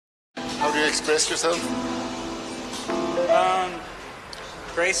express yourself?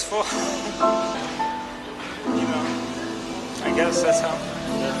 Graceful. You know, I guess that's how.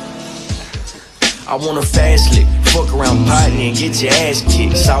 I want a fast lick, fuck around potting and get your ass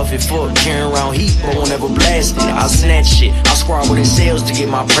kicked. South and fuck, carrying around heat, but won't ever blast it. I snatch shit, I squabble in sales to get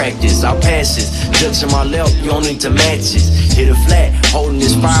my practice. I pass this, judge my left, you don't need to matches. Hit a flat, holding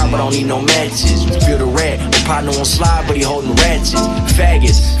this fire, but I don't need no matches. Feel the rat, the partner won't slide, but he holding ratchets.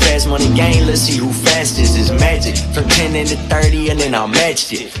 Faggots, fast money game, let's see who fastest. It's magic, from 10 into 30 and then I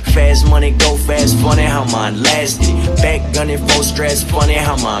matched it. Fast money go fast, funny how mine lasted. Back gunning, 4 strats, funny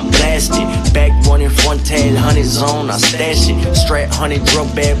how mine blasted. Back running, front tag, 100 zone, I stash it. Strat 100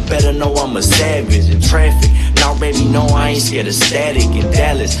 drug bag, better know I'm a savage. In traffic, now baby, no, I ain't scared of static. In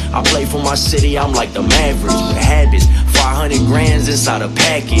Dallas, I play for my city, I'm like the Mavericks with habits. 500 grands inside a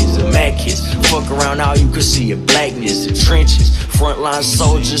package, a Mac hits. Fuck around, all you could see of blackness in trenches. Frontline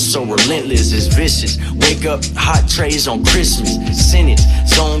soldiers so relentless, it's vicious. Wake up, hot trays on Christmas. Senate,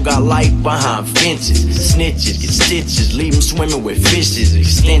 zone got light behind fences. Snitches, get stitches, leave them swimming with fishes.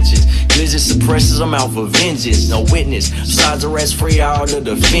 Extensions, blizzard suppressors, I'm out for vengeance. No witness, besides arrest free all the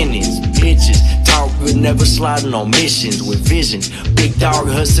defendants. Bitches, talk good, never sliding on missions with visions. Big dog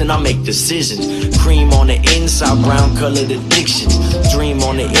hustling, I make decisions. Cream on the inside, brown colored addictions. Dream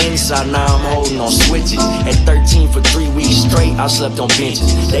on the inside, now I'm holding on switches. At 13 for 3 weeks straight, I slept on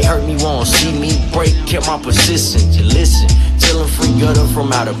benches. They hurt me, won't see me break, kept my persistence. You listen, till I'm free gutter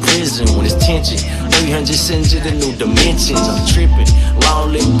from out of prison. When it's tension, 300 sends you to new dimensions. I'm tripping,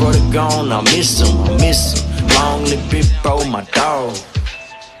 long live brother gone, I miss him. Long live big bro, my dog.